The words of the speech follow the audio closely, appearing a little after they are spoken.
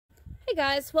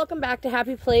Hi guys, welcome back to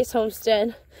Happy Place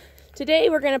Homestead. Today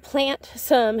we're going to plant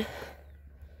some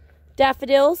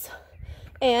daffodils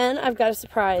and I've got a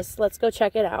surprise. Let's go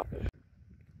check it out.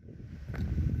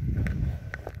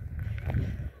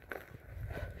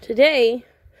 Today,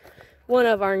 one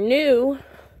of our new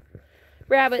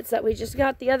rabbits that we just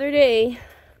got the other day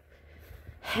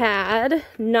had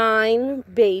 9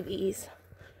 babies.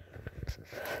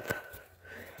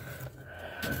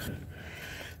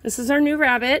 This is our new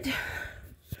rabbit.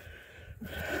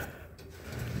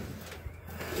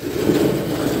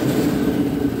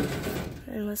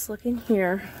 And let's look in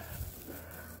here.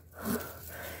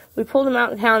 We pulled him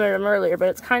out and counted him earlier, but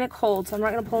it's kind of cold, so I'm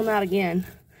not going to pull him out again.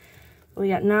 We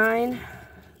got 9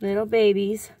 little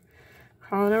babies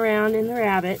crawling around in the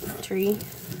rabbit tree.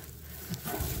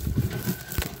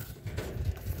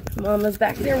 Mama's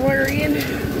back there worrying.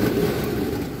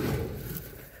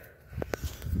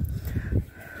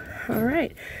 All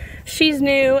right, she's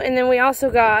new, and then we also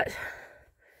got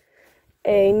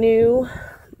a new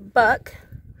buck,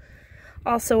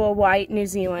 also a white New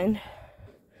Zealand.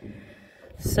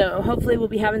 So hopefully we'll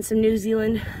be having some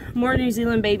more New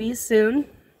Zealand babies soon.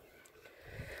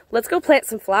 Let's go plant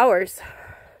some flowers.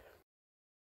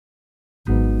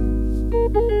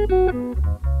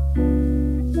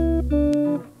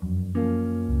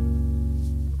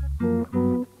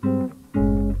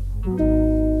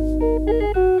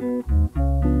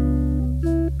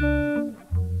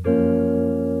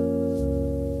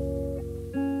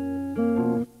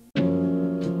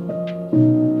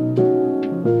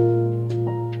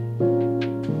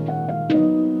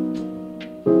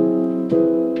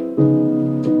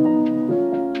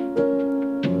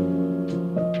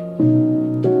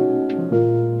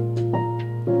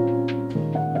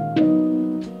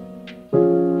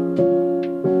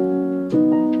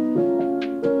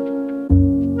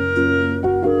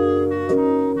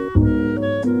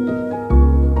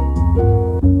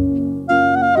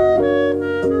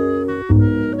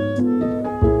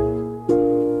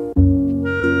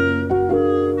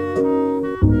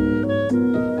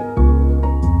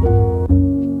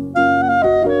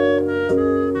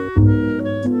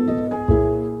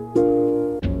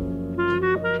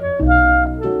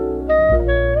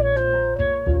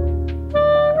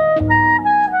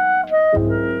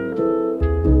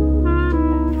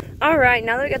 Alright,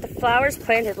 now that we got the flowers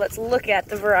planted, let's look at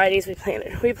the varieties we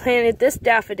planted. We planted this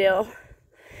daffodil.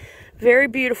 Very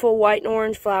beautiful white and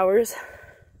orange flowers.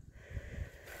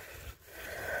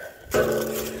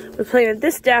 We planted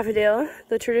this daffodil,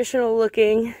 the traditional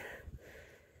looking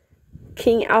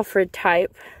King Alfred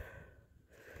type.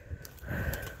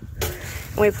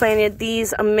 And we planted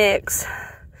these, a mix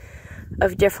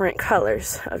of different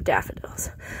colors of daffodils.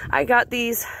 I got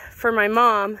these for my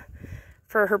mom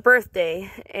for her birthday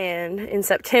and in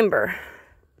September.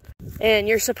 And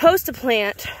you're supposed to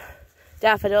plant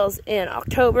daffodils in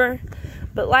October,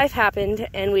 but life happened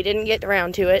and we didn't get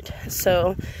around to it.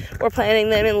 So we're planting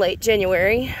them in late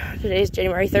January. Today's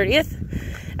January 30th.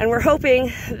 And we're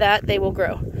hoping that they will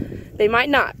grow. They might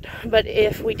not, but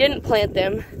if we didn't plant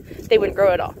them, they wouldn't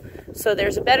grow at all. So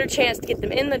there's a better chance to get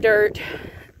them in the dirt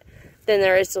than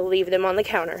there is to leave them on the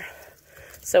counter.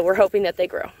 So we're hoping that they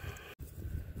grow.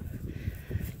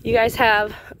 You guys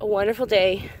have a wonderful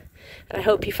day, and I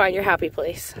hope you find your happy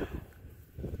place.